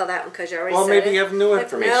can't tell that one because you already said it. Well, maybe you have new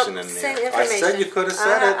information in there. Same information. I said you could have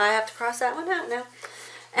said it. I have to cross that one out now.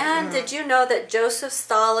 And did you know that Joseph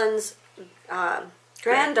Stalin's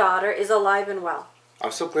granddaughter is alive and well?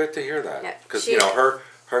 I'm so glad to hear that. Yeah, because, you know,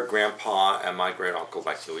 her grandpa and my great uncle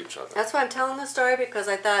like knew each other. That's why I'm telling the story, because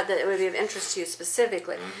I thought that it would be of interest to you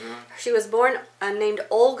specifically. Mm-hmm. She was born named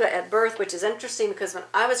Olga at birth, which is interesting because when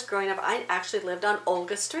I was growing up, I actually lived on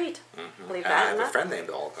Olga Street. Mm-hmm. Believe And that I or have a not? friend named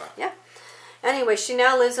Olga. Yeah. Anyway, she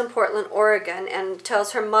now lives in Portland, Oregon, and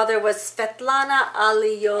tells her mother was Svetlana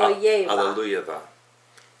Alioyeva. Hallelujah.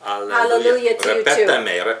 Hallelujah to you too.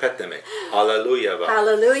 Repeteme. Hallelujah.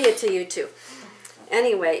 Hallelujah to you too.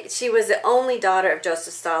 Anyway, she was the only daughter of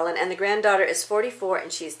Joseph Stalin, and the granddaughter is 44, and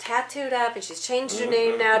she's tattooed up, and she's changed her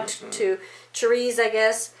name now to Therese, I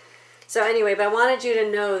guess. So anyway, but I wanted you to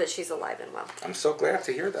know that she's alive and well. I'm so glad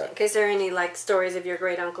to hear that. In case there are any like stories of your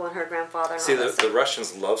great uncle and her grandfather. And See, all the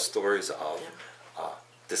Russians love stories of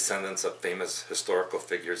descendants of famous historical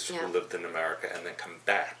figures who lived in America and then come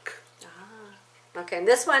back. Okay, and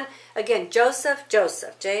this one, again, Joseph,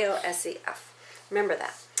 Joseph. Remember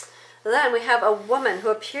that. Then we have a woman who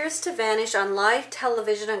appears to vanish on live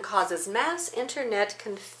television and causes mass internet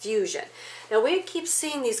confusion. Now, we keep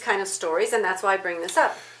seeing these kind of stories, and that's why I bring this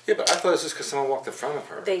up. Yeah, but I thought it was just because someone walked in front of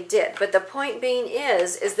her. They did, but the point being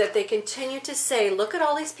is that they continue to say, look at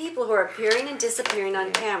all these people who are appearing and disappearing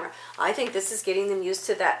on camera. I think this is getting them used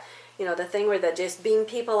to that, you know, the thing where they just beam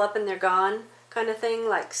people up and they're gone kind of thing,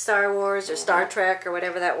 like Star Wars or Star Trek or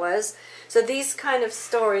whatever that was. So these kind of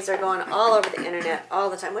stories are going all over the internet all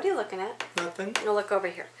the time. What are you looking at? Nothing. No, look over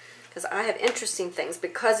here. Because I have interesting things.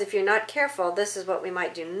 Because if you're not careful, this is what we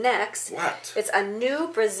might do next. What? It's a new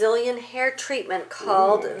Brazilian hair treatment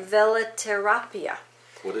called veloterapia.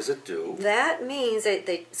 What does it do? That means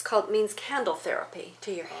means candle therapy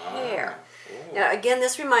to your hair. Oh. Now again,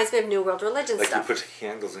 this reminds me of New World Religion Like stuff. you put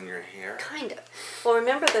candles in your hair? Kind of. Well,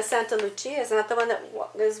 remember the Santa Lucia? Isn't that the one that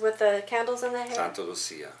is with the candles in the hair? Santa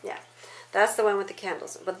Lucia. Yeah. That's the one with the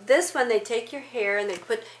candles. But this one, they take your hair and they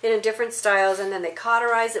put it in different styles, and then they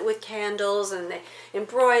cauterize it with candles and they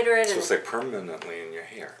embroider it. So and it's like permanently in your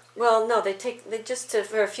hair. Well, no, they just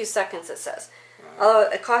for a few seconds, it says. Although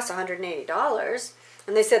it costs $180.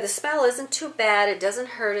 And they said the smell isn't too bad, it doesn't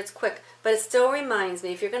hurt, it's quick. But it still reminds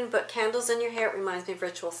me, if you're going to put candles in your hair, it reminds me of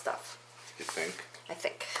ritual stuff. You think? I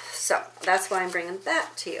think. So, that's why I'm bringing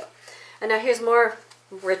that to you. And now here's more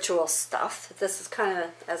ritual stuff. This is kind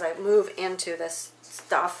of, as I move into this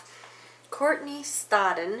stuff. Courtney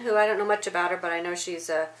Stodden, who I don't know much about her, but I know she's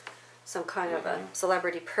some kind of a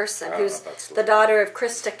celebrity person, who's the daughter of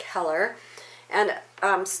Krista Keller. And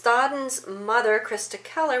Stodden's mother, Krista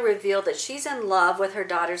Keller, revealed that she's in love with her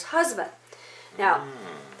daughter's husband. Now,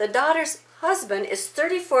 the daughter's husband is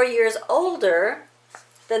 34 years older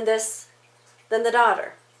than the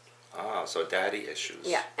daughter. Ah, so daddy issues.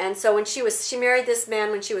 Yeah, and so when she married this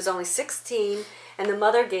man when she was only 16, and the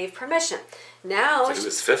mother gave permission. Now So he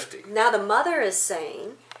was 50. Now the mother is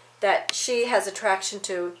saying that she has attraction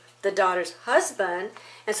to the daughter's husband,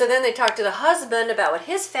 and so then they talk to the husband about what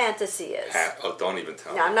his fantasy is. Oh, don't even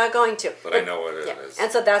tell me. No, I'm not going to. But I know what it is.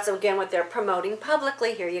 And so that's, again, what they're promoting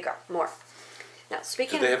publicly. Here you go. More. Now,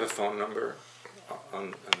 speaking Do they have a phone number?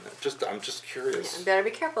 I'm just curious. You better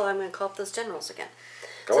be careful. I'm going to call up those generals again.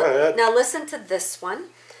 Go ahead. Now listen to this one.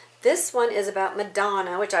 This one is about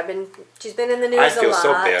Madonna, which she's been in the news a lot. I feel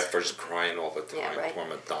so bad for just crying all the time. Yeah, right. Poor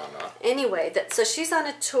Madonna. Anyway, so she's on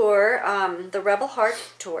a tour, the Rebel Heart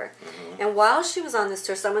tour. And while she was on this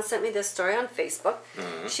tour, someone sent me this story on Facebook.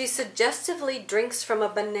 She suggestively drinks from a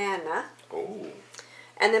banana. Oh.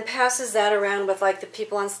 And then passes that around with like the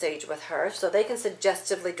people on stage with her, so they can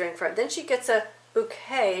suggestively drink from it. Then she gets a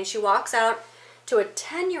bouquet and she walks out to a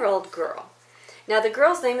 10-year-old girl. Now the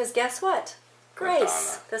girl's name is, guess what? Grace.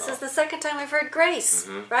 Madonna. This is the second time we've heard Grace,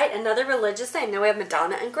 right? Another religious name. Now we have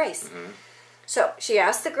Madonna and Grace. So she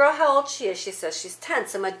asked the girl how old she is. She says she's 10.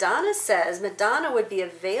 So Madonna says Madonna would be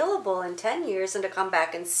available in 10 years and to come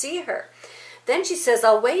back and see her. Then she says,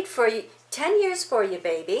 I'll wait for you 10 years for you,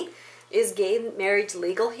 baby. Is gay marriage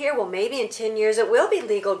legal here? Well, maybe in 10 years it will be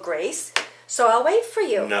legal, Grace. So I'll wait for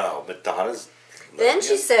you. No, Madonna's Then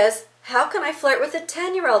she says, how can I flirt with a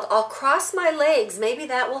 10-year-old? I'll cross my legs. Maybe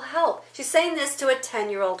that will help. She's saying this to a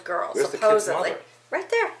 10-year-old girl, Where's supposedly. the kid's mother? Right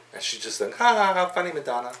there. And she just said, ha ha ha, funny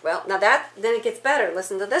Madonna. Well, now then it gets better.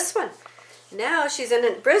 Listen to this one. Now she's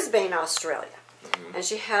in Brisbane, Australia. And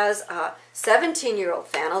she has a 17-year-old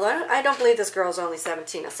fan. Although I don't believe this girl's only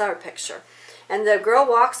 17. I saw her picture. And the girl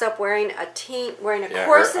walks up wearing a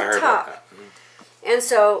corset top. And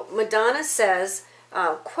so Madonna says,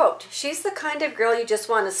 quote, she's the kind of girl you just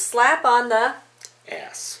want to slap on the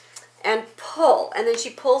ass and pull. And then she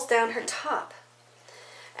pulls down her top.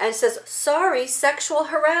 And says, sorry, sexual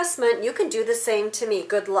harassment. You can do the same to me.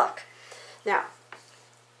 Good luck. Now,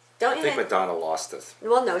 Don't I you think Madonna lost it.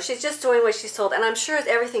 Well, no, she's just doing what she's told, and I'm sure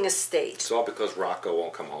everything is staged. It's all because Rocco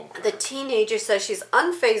won't come home. The teenager says she's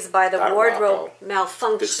unfazed by the That wardrobe Rocco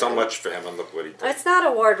malfunction. did so much for him, and look what he did. It's not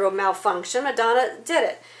a wardrobe malfunction. Madonna did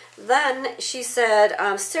it. Then she said,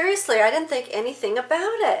 seriously, I didn't think anything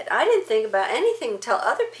about it. I didn't think about anything until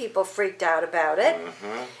other people freaked out about it.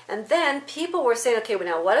 Mm-hmm. And then people were saying, okay, well,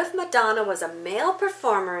 now what if Madonna was a male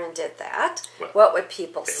performer and did that? Well, what would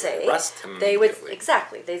people they say? would arrest him They would, immediately.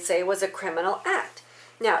 exactly. They'd say it was a criminal act.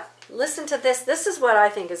 Now, listen to this. This is what I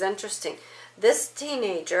think is interesting. This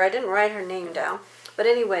teenager, I didn't write her name down, but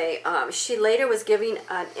anyway, she later was giving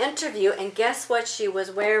an interview, and guess what she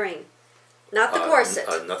was wearing? Not the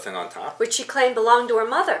corset, Nothing on top. which she claimed belonged to her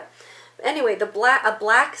mother. Anyway, a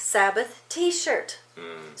Black Sabbath T-shirt.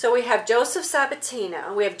 So we have Joseph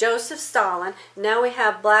Sabatino, we have Joseph Stalin, now we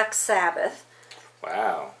have Black Sabbath.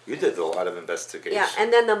 Wow, you did a lot of investigation. Yeah,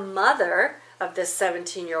 and then the mother of this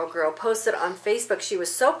 17-year-old girl posted on Facebook she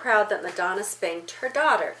was so proud that Madonna spanked her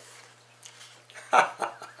daughter.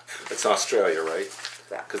 It's Australia, right?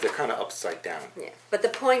 Yeah. Because they're kind of upside down. Yeah, but the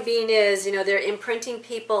point being is, you know, they're imprinting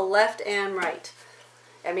people left and right.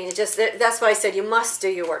 I mean, that's why I said you must do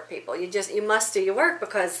your work, people. You must do your work,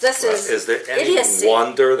 because this is there any idiocy.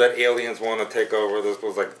 wonder that aliens want to take over this?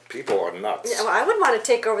 Was like, people are nuts. Yeah, well, I would want to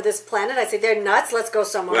take over this planet. I say they're nuts. Let's go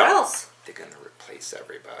somewhere else. They're going to replace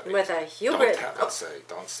everybody. With a hubris. Don't say.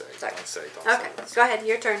 Sorry. Don't say. Okay, go ahead.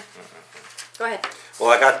 Your turn. Go ahead. Well,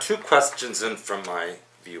 I got 2 questions in from my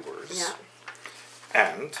viewers. Yeah.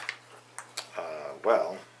 And,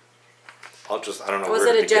 well, I don't know Was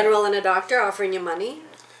where it to a general and a doctor offering you money?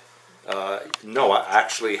 No, I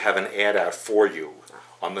actually have an ad out for you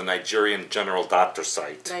on the Nigerian General Doctor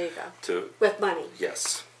site. There you go. With money.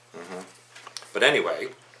 Yes. But anyway,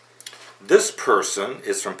 this person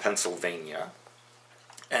is from Pennsylvania,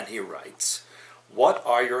 and he writes, "What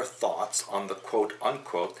are your thoughts on the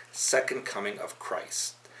quote-unquote second coming of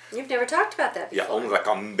Christ?" You've never talked about that before. Yeah, only like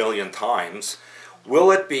 1,000,000 times.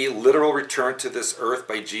 "Will it be literal return to this earth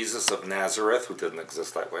by Jesus of Nazareth," who didn't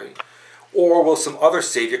exist that way, "or will some other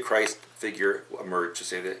Savior Christ figure emerge to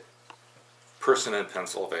say that person in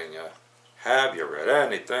Pennsylvania, have you read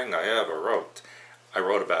anything I ever wrote?" I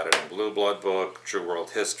wrote about it in Blue Blood Book, True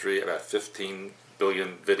World History, about 15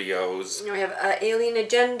 billion videos. We have Alien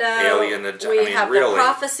Agenda. We have really, the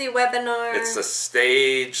Prophecy webinar. It's a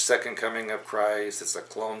stage second coming of Christ. It's a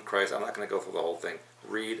clone Christ. I'm not going to go through the whole thing.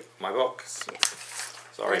 Read my books. Yeah.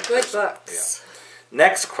 Sorry. Good books. Yeah.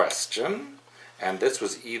 Next question, and this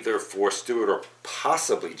was either for Stewart or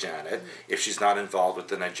possibly Janet, if she's not involved with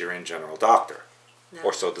the Nigerian General Doctor. No.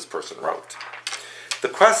 Or so this person wrote. The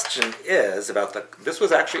question is about this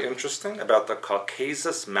was actually interesting, about the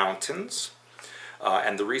Caucasus Mountains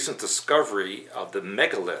and the recent discovery of the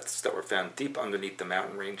megaliths that were found deep underneath the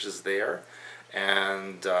mountain ranges there.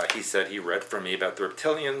 And he said he read from me about the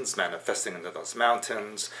reptilians manifesting into those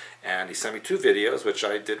mountains, and he sent me 2 videos, which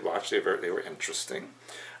I did watch. They were interesting.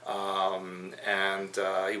 And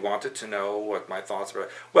he wanted to know what my thoughts were.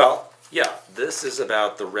 Well, yeah, this is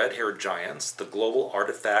about the red-haired giants, the global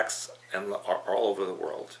artifacts, and are all over the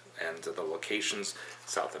world. And the locations,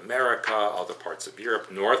 South America, other parts of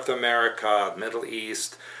Europe, North America, Middle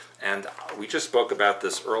East. And we just spoke about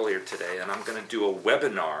this earlier today, and I'm going to do a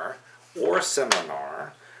webinar or a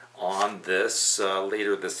seminar on this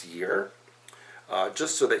later this year,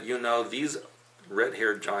 just so that you know these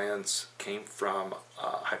red-haired giants came from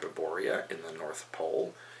Hyperborea in the North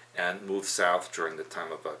Pole and moved south during the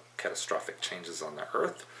time of catastrophic changes on the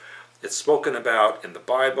Earth. It's spoken about in the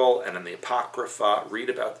Bible and in the Apocrypha. Read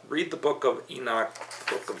the book of Enoch,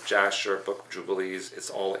 the book of Jasher, book of Jubilees. It's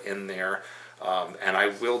all in there. And I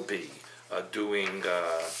will be doing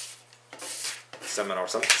seminar,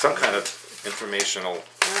 some kind of informational.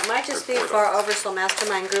 Well, it might just be for our Oversoul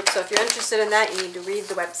Mastermind group. So if you're interested in that, you need to read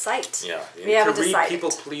the website. Yeah, you we need haven't to read. decided. People,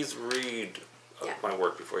 please read my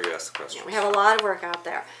work before you ask the questions. Yeah, we have a lot of work out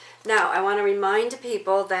there. Now, I want to remind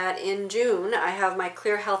people that in June, I have my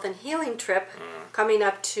Clear Health and Healing trip coming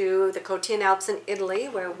up to the Cotian Alps in Italy,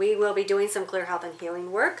 where we will be doing some clear health and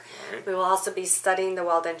healing work. Right. We will also be studying the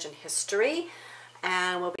Waldensian history,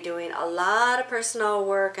 and we'll be doing a lot of personal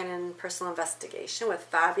work and personal investigation with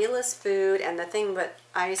fabulous food. And the thing that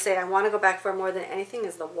I say I want to go back for more than anything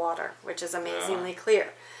is the water, which is amazingly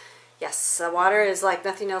clear. Yes, the water is like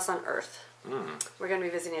nothing else on earth. We're going to be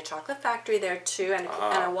visiting a chocolate factory there too, and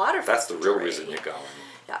a water That's factory. the real reason you're going.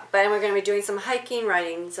 Yeah, but we're going to be doing some hiking,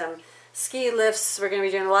 riding some ski lifts. We're going to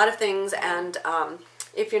be doing a lot of things, and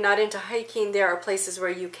if you're not into hiking, there are places where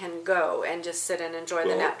you can go and just sit and enjoy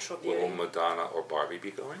the natural beauty. Will Madonna or Barbie be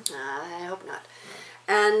going? I hope not.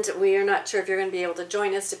 And we are not sure if you're going to be able to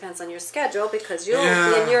join us. Depends on your schedule because you'll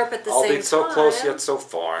be in Europe at the same time. I'll be so close yet so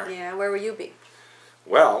far. Yeah, where will you be?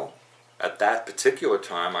 Well, at that particular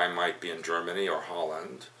time, I might be in Germany or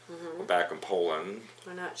Holland, or back in Poland.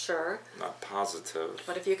 We're not sure. Not positive.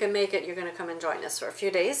 But if you can make it, you're going to come and join us for a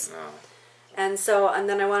few days. No. And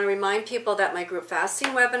then I want to remind people that my group fasting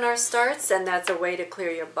webinar starts, and that's a way to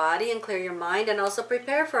clear your body and clear your mind, and also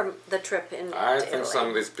prepare for the trip in I think some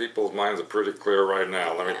of these people's minds are pretty clear right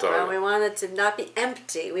now, let me tell you. We want it to not be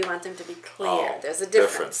empty. We want them to be clear. Oh, there's a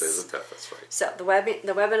difference. There's a difference, right. So the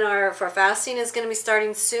webinar for fasting is going to be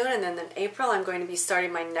starting soon, and then in April I'm going to be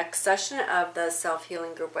starting my next session of the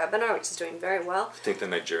self-healing group webinar, which is doing very well. You think the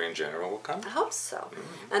Nigerian general will come? I hope so.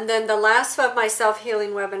 And then the last of my self-healing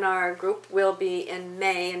webinar group will be in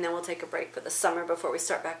May, and then we'll take a break for the summer before we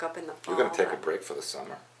start back up in the fall. You're going to take a break for the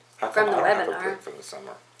summer? How From come the I don't have a webinar. break for the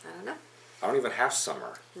summer? I don't know. I don't even have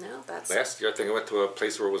summer. No, that's... Last year I think I went to a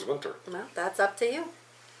place where it was winter. Well, that's up to you.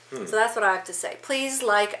 So that's what I have to say. Please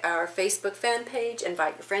like our Facebook fan page.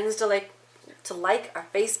 Invite your friends to like our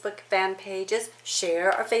Facebook fan pages.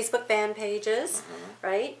 Share our Facebook fan pages.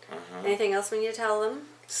 Right? Anything else we need to tell them?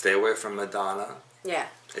 Stay away from Madonna. Yeah.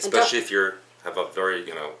 Especially if you have a very,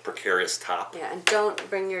 precarious top. Yeah, and don't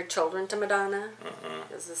bring your children to Madonna.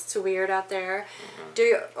 Because it's too weird out there. Do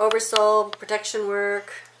your oversoul protection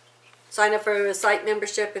work. Sign up for a site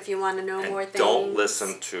membership if you want to know more things. Don't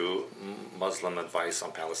listen to Muslim advice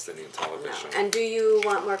on Palestinian television. No. And do you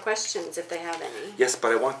want more questions if they have any? Yes,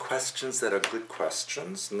 but I want questions that are good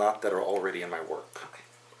questions, not that are already in my work. Okay.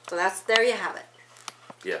 So there you have it.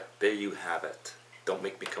 Yeah, there you have it. Don't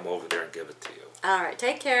make me come over there and give it to you. All right.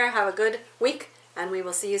 Take care. Have a good week, and we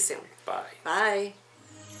will see you soon. Bye. Bye.